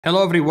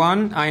Hello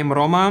everyone, I am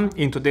Roma.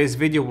 In today's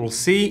video we'll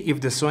see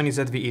if the Sony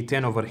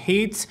ZV-E10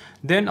 overheats,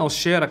 then I'll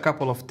share a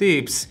couple of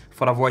tips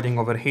for avoiding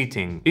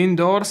overheating.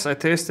 Indoors, I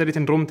tested it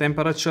in room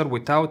temperature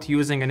without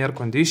using an air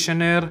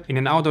conditioner, in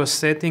an outdoor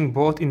setting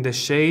both in the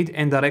shade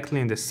and directly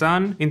in the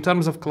sun. In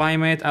terms of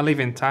climate, I live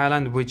in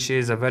Thailand, which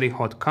is a very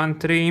hot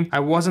country. I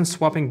wasn't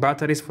swapping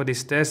batteries for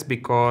this test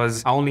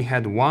because I only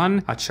had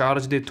one. I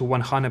charged it to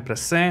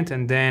 100%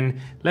 and then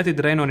let it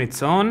drain on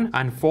its own.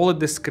 I unfolded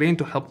the screen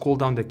to help cool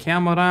down the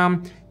camera.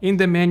 In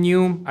the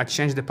menu, I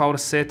changed the power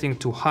setting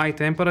to high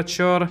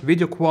temperature,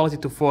 video quality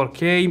to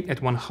 4K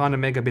at 100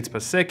 megabits per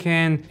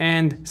second,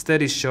 and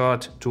steady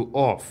shot to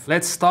off.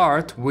 Let's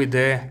start with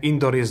the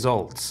indoor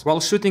results. While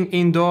shooting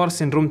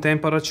indoors in room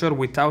temperature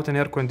without an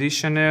air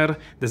conditioner,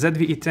 the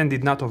ZV-E10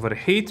 did not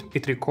overheat.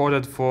 It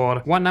recorded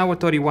for 1 hour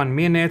 31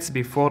 minutes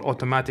before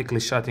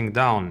automatically shutting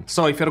down.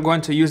 So if you're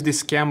going to use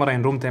this camera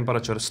in room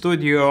temperature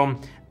studio,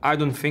 I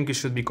don't think you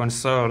should be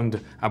concerned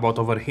about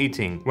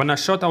overheating. When I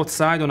shot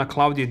outside on a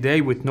cloudy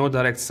day with no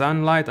direct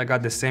sunlight, I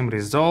got the same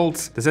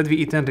results. The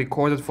ZV-E10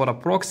 recorded for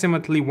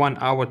approximately 1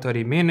 hour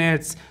 30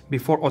 minutes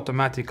before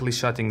automatically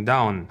shutting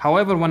down.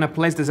 However, when I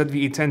placed the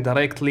ZV-E10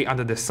 directly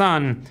under the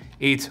sun,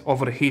 it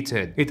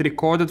overheated. It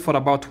recorded for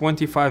about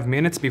 25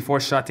 minutes before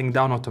shutting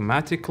down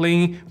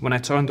automatically. When I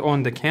turned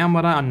on the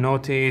camera, I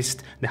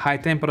noticed the high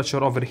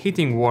temperature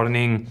overheating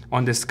warning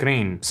on the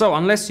screen. So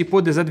unless you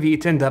put the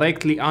ZV-E10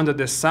 directly under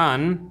the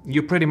sun,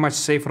 you're pretty much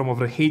safe from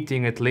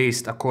overheating, at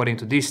least according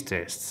to these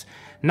tests.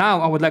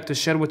 Now I would like to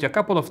share with you a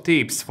couple of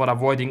tips for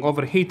avoiding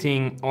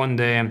overheating on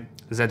the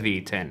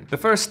ZV-E10. The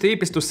first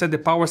tip is to set the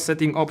power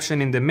setting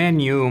option in the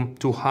menu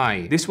to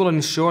high. This will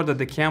ensure that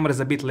the camera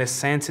is a bit less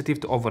sensitive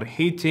to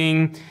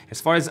overheating.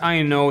 As far as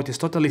I know, it is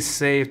totally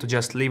safe to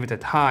just leave it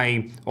at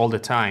high all the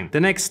time. The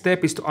next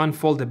step is to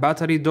unfold the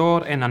battery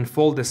door and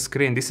unfold the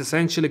screen. This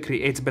essentially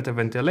creates better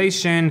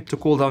ventilation to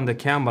cool down the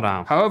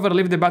camera. However,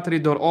 leave the battery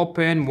door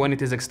open when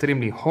it is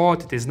extremely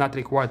hot. It is not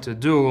required to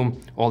do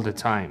all the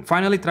time.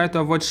 Finally, try to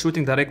avoid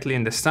shooting directly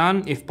in the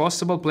sun. If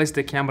possible, place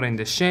the camera in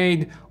the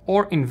shade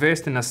or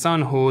invest in a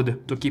sun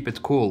hood to keep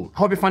it cool.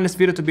 Hope you find this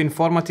video to be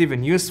informative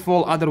and useful.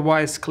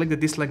 Otherwise, click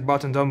the dislike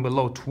button down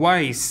below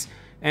twice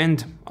and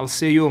I'll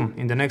see you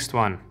in the next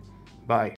one. Bye.